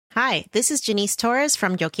Hi, this is Janice Torres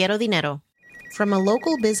from Yo Quiero Dinero. From a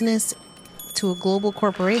local business to a global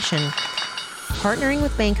corporation, partnering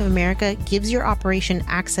with Bank of America gives your operation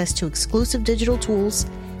access to exclusive digital tools,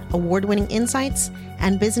 award-winning insights,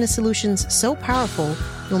 and business solutions so powerful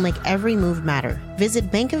you'll make every move matter.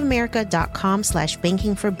 Visit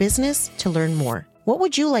bankofamerica.com/banking for business to learn more. What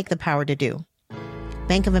would you like the power to do?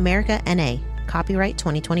 Bank of America, N.A. Copyright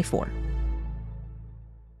 2024.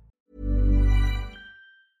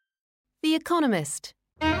 The Economist.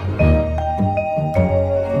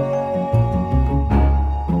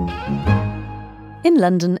 In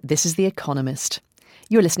London, this is The Economist.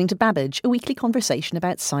 You're listening to Babbage, a weekly conversation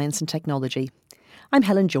about science and technology. I'm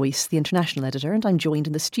Helen Joyce, the international editor, and I'm joined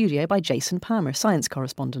in the studio by Jason Palmer, science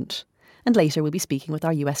correspondent. And later we'll be speaking with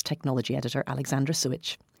our US technology editor, Alexandra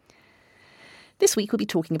Suich. This week we'll be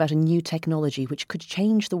talking about a new technology which could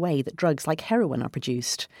change the way that drugs like heroin are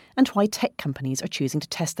produced, and why tech companies are choosing to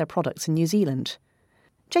test their products in New Zealand.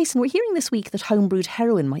 Jason, we're hearing this week that home-brewed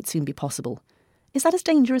heroin might soon be possible. Is that as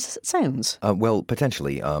dangerous as it sounds? Well,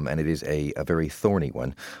 potentially, and it is a very thorny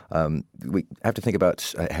one. We have to think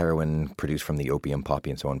about heroin produced from the opium poppy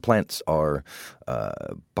and so on. Plants are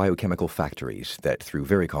biochemical factories that, through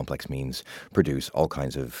very complex means, produce all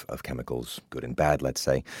kinds of chemicals, good and bad, let's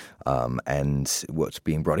say. And what's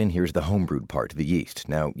being brought in here is the home-brewed part, the yeast.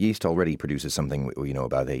 Now, yeast already produces something we know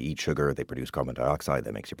about. They eat sugar, they produce carbon dioxide,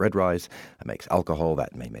 that makes your bread rise, that makes alcohol,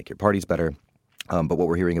 that may make your parties better. But what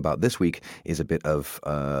we're hearing about this week is a bit of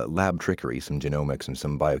lab trickery, some genomics and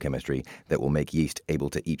some biochemistry that will make yeast able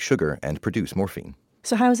to eat sugar and produce morphine.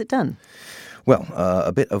 So how is it done? Well,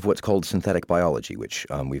 a bit of what's called synthetic biology, which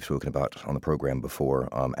we've spoken about on the program before,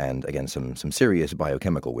 and again, some serious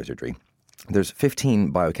biochemical wizardry. There's 15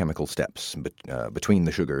 biochemical steps between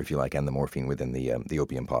the sugar, if you like, and the morphine within the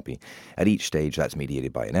opium poppy. At each stage, that's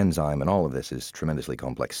mediated by an enzyme, and all of this is tremendously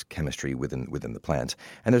complex chemistry within the plant.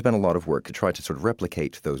 And there's been a lot of work to try to sort of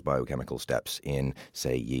replicate those biochemical steps in,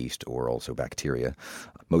 say, yeast or also bacteria.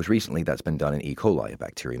 Most recently, that's been done in E. coli, a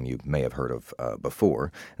bacterium you may have heard of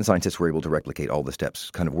before. And scientists were able to replicate all the steps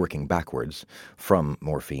kind of working backwards from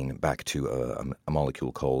morphine back to a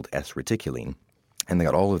molecule called S-reticulene. And they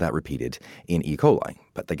got all of that repeated in E. coli.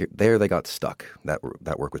 But they got stuck. That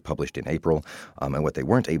work was published in April. And what they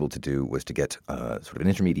weren't able to do was to get sort of an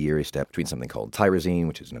intermediary step between something called tyrosine,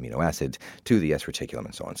 which is an amino acid, to the S-reticulum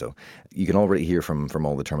and so on. So you can already hear from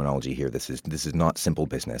all the terminology here, this is not simple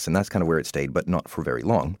business. And that's kind of where it stayed, but not for very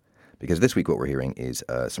long. Because this week what we're hearing is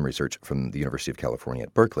some research from the University of California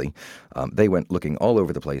at Berkeley. They went looking all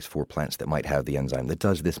over the place for plants that might have the enzyme that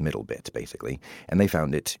does this middle bit, basically. And they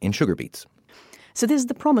found it in sugar beets. So this is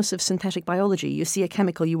the promise of synthetic biology. You see a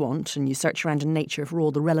chemical you want and you search around in nature for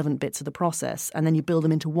all the relevant bits of the process and then you build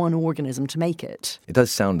them into one organism to make it. It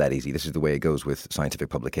does sound that easy. This is the way it goes with scientific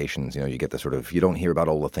publications. You know, you get the sort of, you don't hear about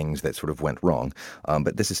all the things that sort of went wrong,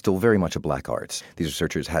 but this is still very much a black art. These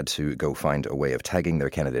researchers had to go find a way of tagging their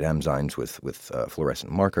candidate enzymes with a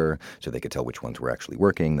fluorescent marker so they could tell which ones were actually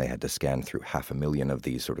working. They had to scan through 500,000 of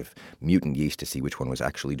these sort of mutant yeast to see which one was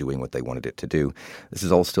actually doing what they wanted it to do. This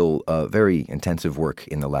is all still very intensive work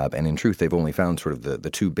in the lab, and in truth, they've only found sort of the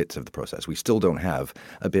two bits of the process. We still don't have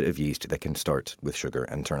a bit of yeast that can start with sugar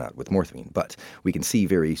and turn out with morphine, but we can see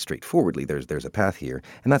very straightforwardly there's a path here,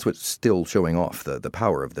 and that's what's still showing off the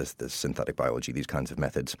power of this synthetic biology, these kinds of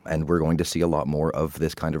methods. And we're going to see a lot more of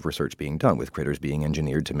this kind of research being done, with critters being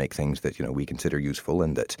engineered to make things that, we consider useful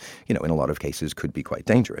and that, in a lot of cases could be quite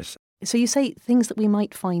dangerous. So you say things that we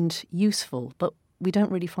might find useful, but we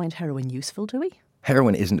don't really find heroin useful, do we?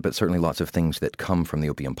 Heroin isn't, but certainly lots of things that come from the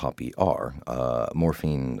opium poppy are.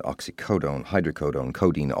 Morphine, oxycodone, hydrocodone,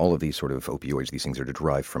 codeine, all of these sort of opioids, these things are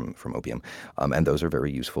derived from opium. And those are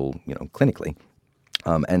very useful, clinically.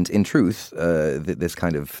 And in truth, this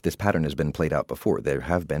pattern has been played out before. There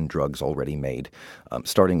have been drugs already made,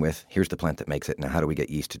 starting with, here's the plant that makes it, now how do we get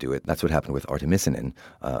yeast to do it? That's what happened with artemisinin,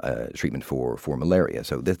 treatment for malaria.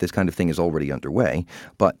 So this kind of thing is already underway,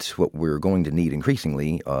 but what we're going to need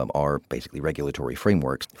increasingly are basically regulatory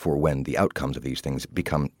frameworks for when the outcomes of these things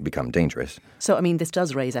become dangerous. So, this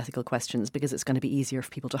does raise ethical questions because it's going to be easier for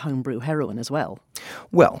people to homebrew heroin as well.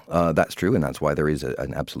 Well, that's true, and that's why there is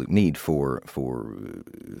an absolute need for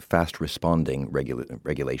fast-responding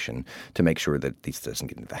regulation to make sure that this doesn't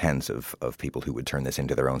get into the hands of people who would turn this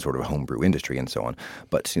into their own sort of homebrew industry and so on.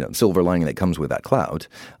 But the silver lining that comes with that cloud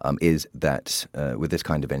is that with this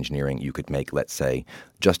kind of engineering, you could make, let's say,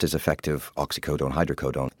 just as effective oxycodone,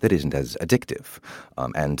 hydrocodone that isn't as addictive.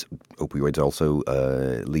 And opioids also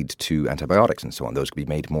lead to antibiotics and so on. Those could be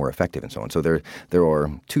made more effective and so on. So there are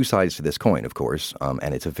two sides to this coin, of course,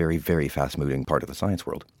 and it's a very, very fast-moving part of the science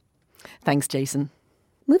world. Thanks, Jason.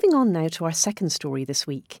 Moving on now to our second story this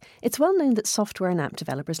week. It's well known that software and app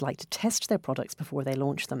developers like to test their products before they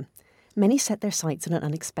launch them. Many set their sights on an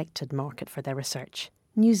unexpected market for their research: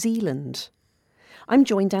 New Zealand. I'm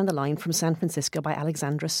joined down the line from San Francisco by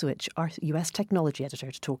Alexandra Suich, our US technology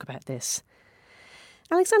editor, to talk about this.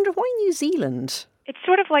 Alexandra, why New Zealand? It's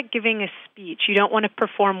sort of like giving a speech. You don't want to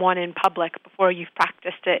perform one in public before you've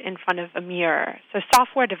practiced it in front of a mirror. So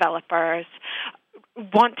software developers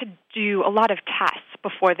want to do a lot of tests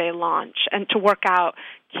before they launch and to work out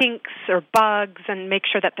kinks or bugs and make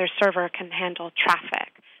sure that their server can handle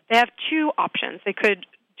traffic. They have two options. They could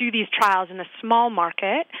do these trials in a small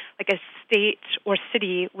market, like a state or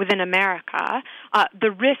city within America.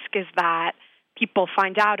 The risk is that people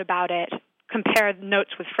find out about it, compare notes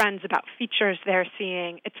with friends about features they're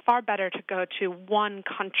seeing. It's far better to go to one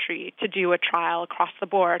country to do a trial across the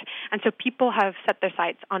board. And so people have set their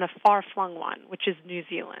sights on a far-flung one, which is New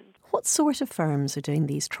Zealand. What sort of firms are doing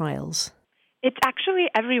these trials? It's actually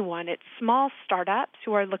everyone. It's small startups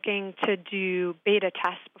who are looking to do beta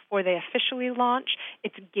tests before they officially launch.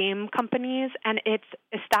 It's game companies, and it's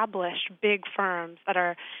established big firms that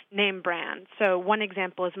are name brands. So one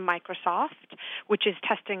example is Microsoft, which is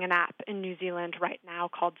testing an app in New Zealand right now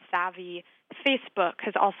called Savvy. Facebook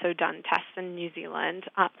has also done tests in New Zealand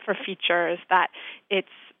for features that it's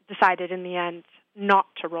decided in the end not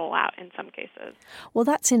to roll out in some cases. Well,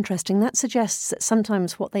 that's interesting. That suggests that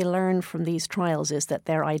sometimes what they learn from these trials is that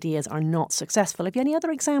their ideas are not successful. Have you any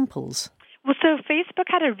other examples? Well, so Facebook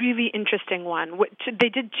had a really interesting one. They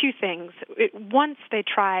did two things. Once they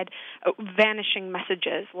tried vanishing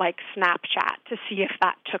messages like Snapchat to see if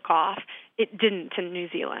that took off. It didn't in New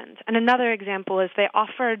Zealand. And another example is they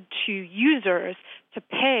offered to users to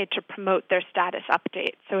pay to promote their status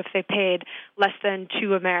updates. So if they paid less than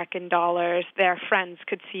 $2 American, their friends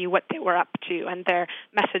could see what they were up to, and their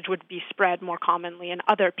message would be spread more commonly in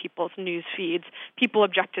other people's news feeds. People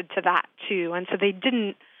objected to that too, and so they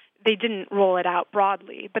didn't roll it out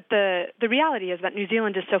broadly. But the reality is that New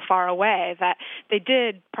Zealand is so far away that they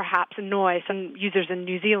did perhaps annoy some users in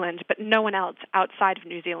New Zealand, but no one else outside of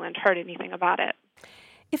New Zealand heard anything about it.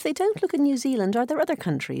 If they don't look at New Zealand, are there other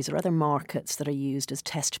countries or other markets that are used as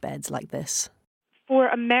test beds like this? For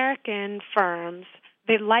American firms,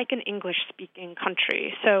 they like an English-speaking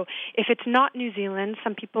country. So if it's not New Zealand,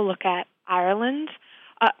 some people look at Ireland.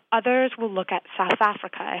 Others will look at South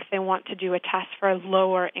Africa if they want to do a test for a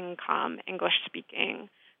lower-income English-speaking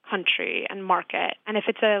country and market. And if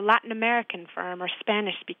it's a Latin American firm or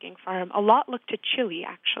Spanish-speaking firm, a lot look to Chile,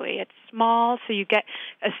 actually. It's small, so you get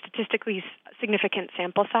a statistically significant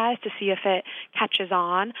sample size to see if it catches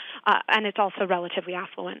on, and it's also relatively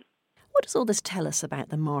affluent. What does all this tell us about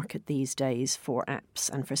the market these days for apps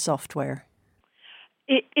and for software?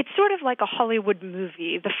 It's sort of like a Hollywood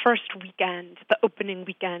movie. The first weekend, the opening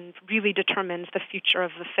weekend, really determines the future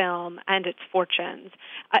of the film and its fortunes.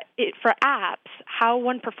 For apps, how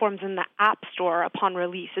one performs in the App Store upon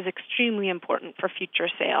release is extremely important for future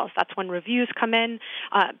sales. That's when reviews come in.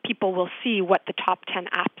 People will see what the top 10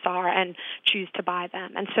 apps are and choose to buy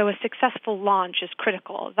them. And so a successful launch is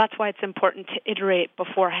critical. That's why it's important to iterate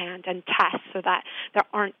beforehand and test so that there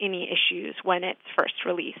aren't any issues when it's first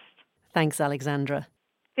released. Thanks, Alexandra.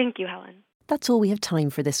 Thank you, Helen. That's all we have time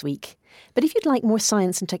for this week. But if you'd like more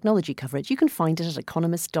science and technology coverage, you can find it at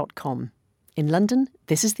economist.com. In London,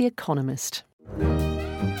 this is The Economist.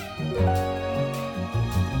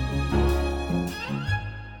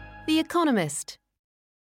 The Economist.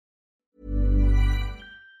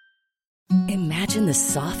 Imagine the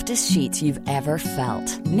softest sheets you've ever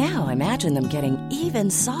felt. Now imagine them getting even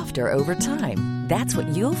softer over time. That's what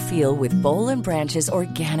you'll feel with Boll & Branch's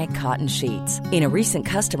organic cotton sheets. In a recent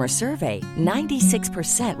customer survey,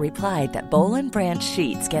 96% replied that Boll & Branch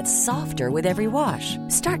sheets get softer with every wash.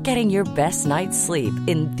 Start getting your best night's sleep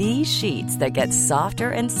in these sheets that get softer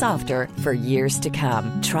and softer for years to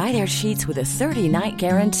come. Try their sheets with a 30-night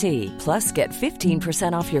guarantee. Plus, get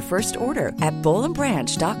 15% off your first order at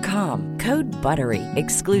bollandbranch.com. Code BUTTERY.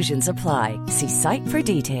 Exclusions apply. See site for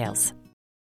details.